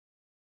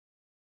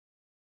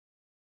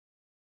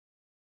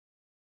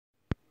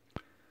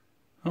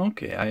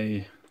Okay,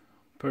 I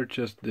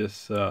purchased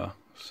this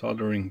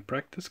soldering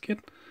practice kit,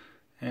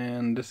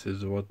 and this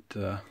is what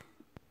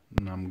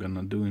I'm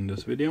gonna do in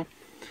this video.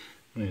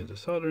 I need a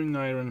soldering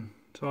iron,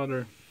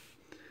 solder,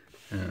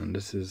 and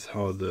this is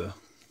how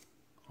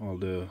all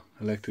the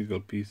electrical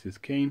pieces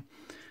came.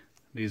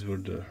 These were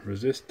the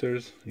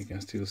resistors. You can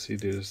still see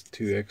there's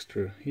two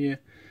extra here.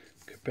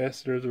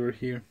 Capacitors were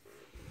here,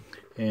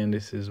 and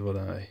this is what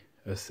I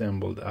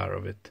assembled out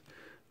of it.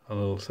 A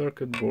little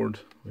circuit board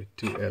with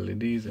two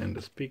LEDs and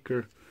a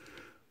speaker,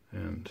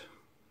 and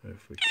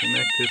if we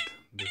connect it,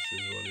 this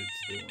is what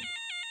it's doing.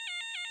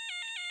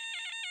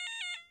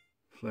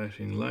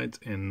 Flashing lights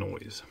and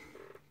noise.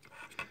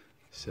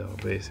 So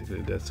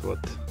basically that's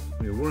what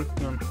we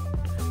worked on.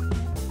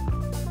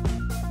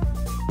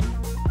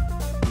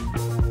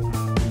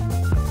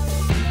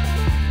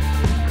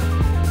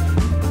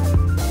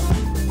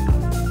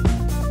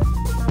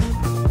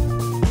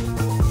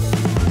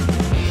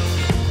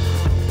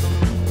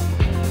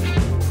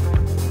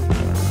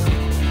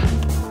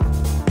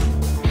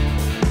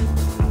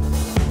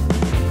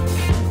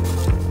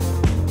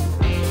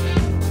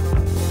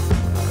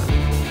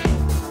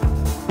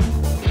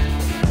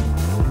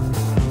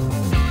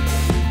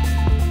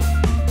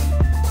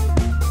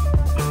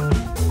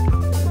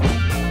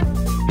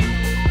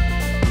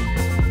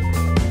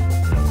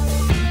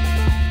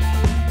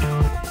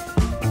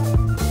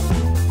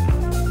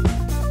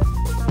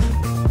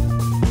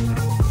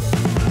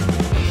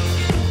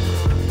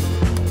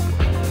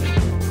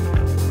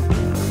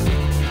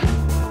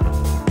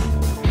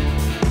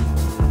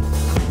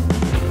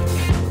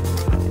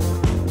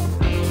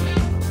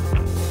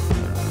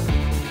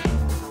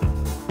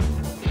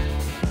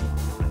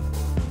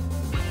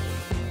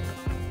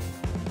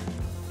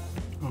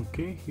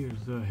 Okay,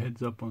 here's a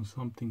heads up on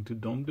something to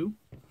don't do.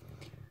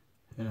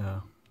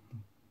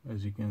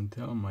 As you can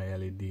tell, my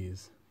LED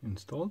is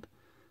installed,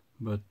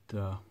 but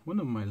one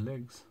of my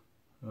legs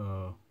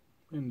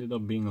ended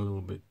up being a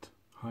little bit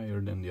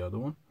higher than the other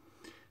one,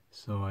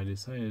 so I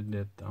decided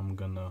that I'm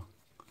gonna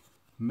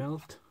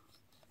melt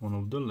one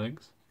of the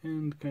legs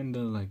and kinda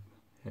like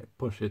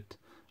push it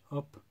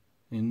up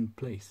in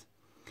place.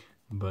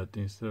 But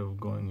instead of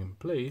going in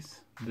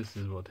place, this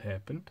is what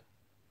happened.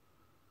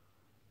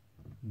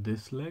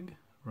 This leg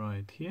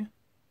right here,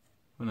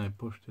 when I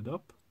pushed it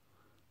up,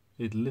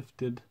 it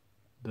lifted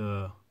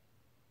the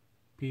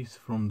piece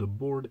from the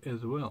board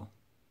as well.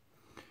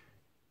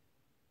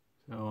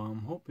 So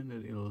I'm hoping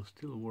that it'll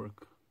still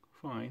work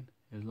fine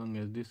as long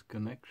as this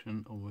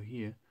connection over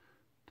here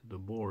to the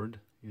board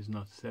is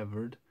not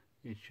severed.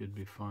 It should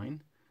be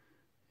fine,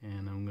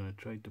 and I'm gonna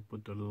try to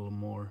put a little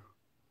more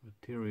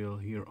material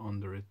here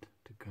under it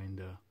to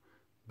kinda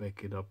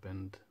back it up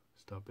and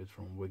stop it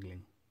from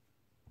wiggling.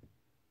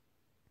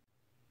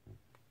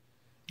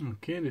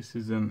 Okay, this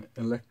is an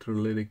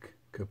electrolytic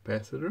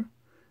capacitor,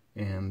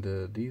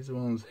 and these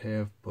ones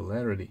have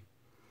polarity,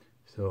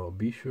 so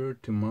be sure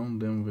to mount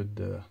them with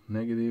the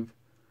negative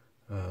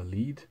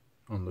lead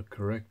on the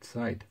correct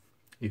side.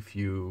 If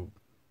you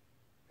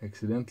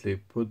accidentally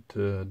put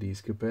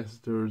these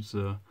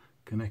capacitors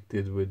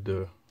connected with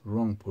the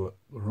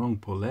wrong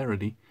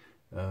polarity,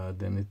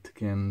 then it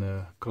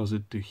can cause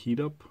it to heat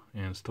up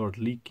and start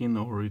leaking,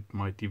 or it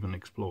might even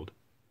explode.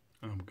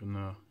 I'm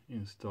gonna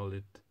install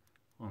it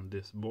on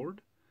this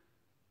board,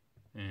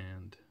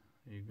 and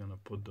you're gonna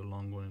put the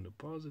long one in the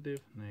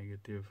positive,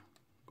 negative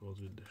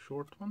goes with the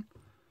short one.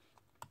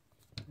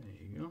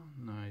 There you go,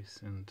 nice,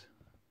 and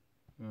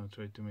I'm gonna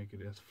try to make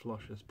it as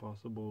flush as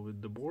possible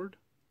with the board.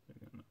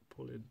 I'm gonna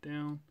pull it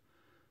down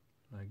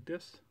like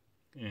this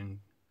and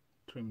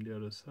trim the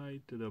other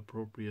side to the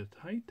appropriate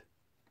height.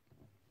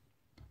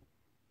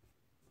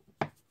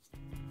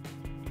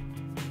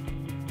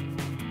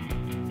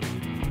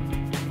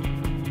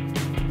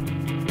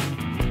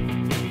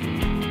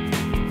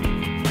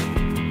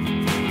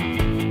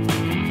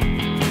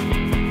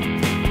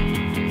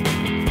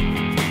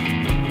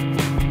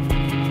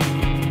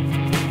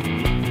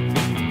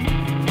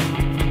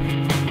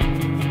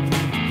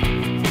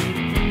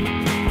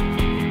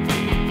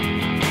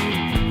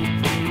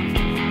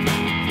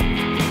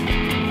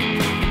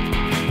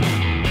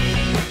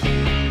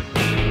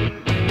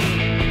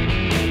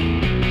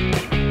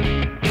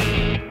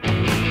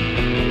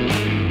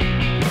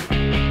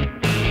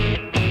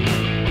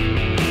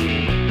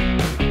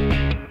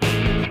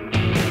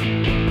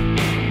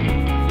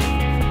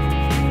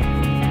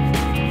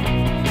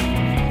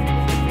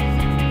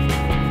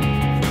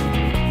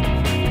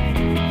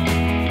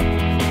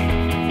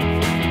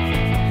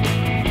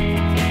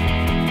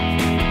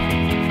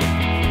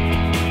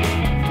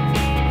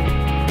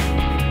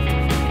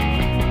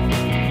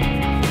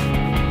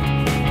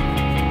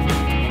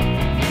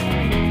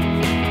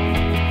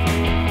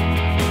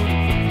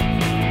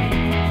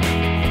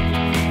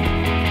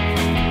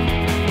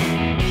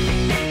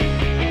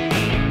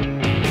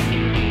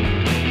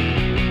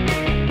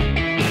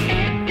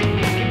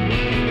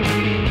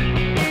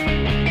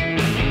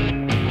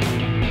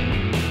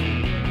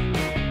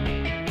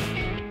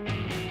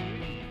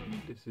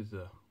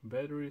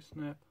 battery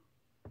snap,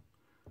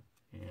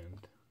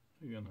 and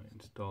we're gonna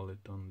install it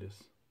on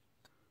this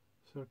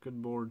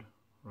circuit board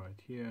right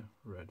here.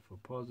 Red for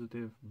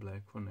positive,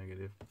 black for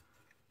negative.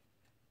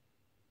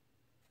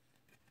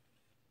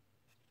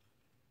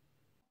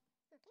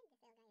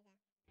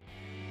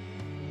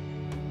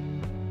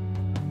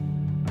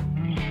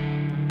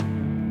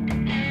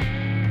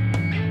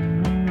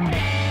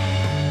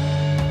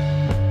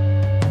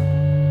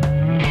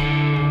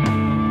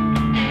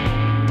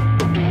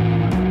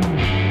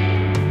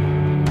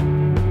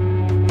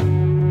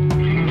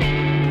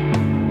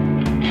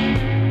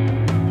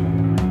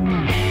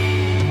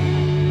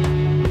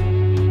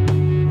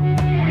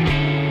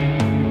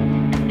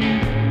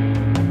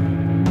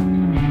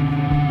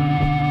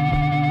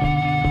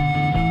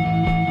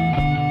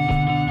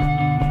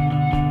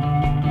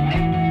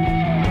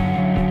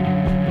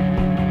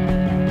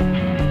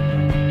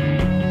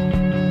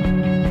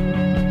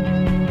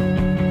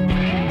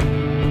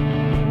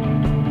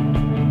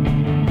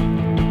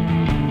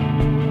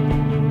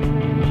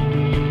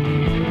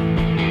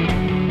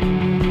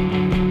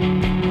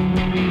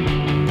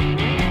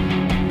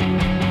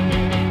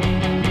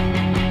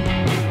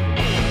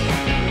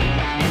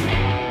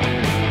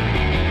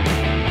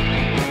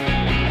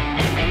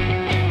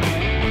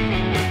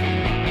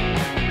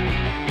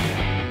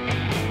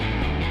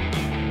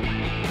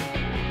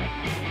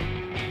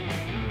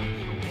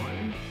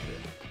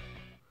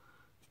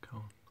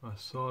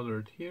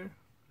 Soldered here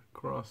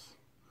across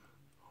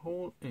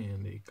hole,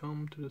 and they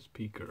come to the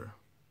speaker.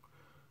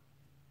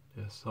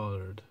 They're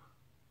soldered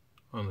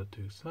on the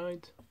two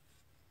sides.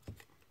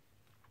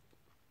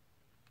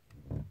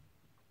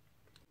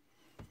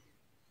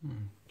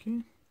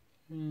 Okay,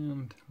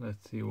 and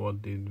let's see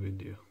what did we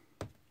do.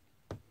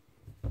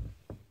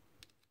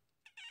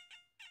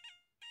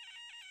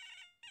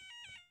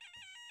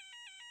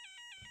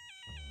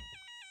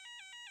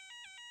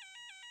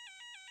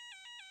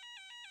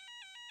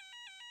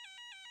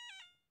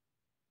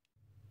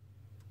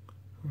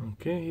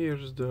 Okay,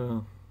 here's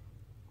the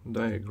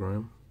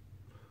diagram,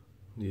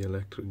 the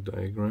electric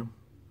diagram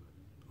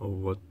of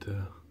what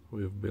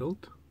we've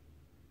built.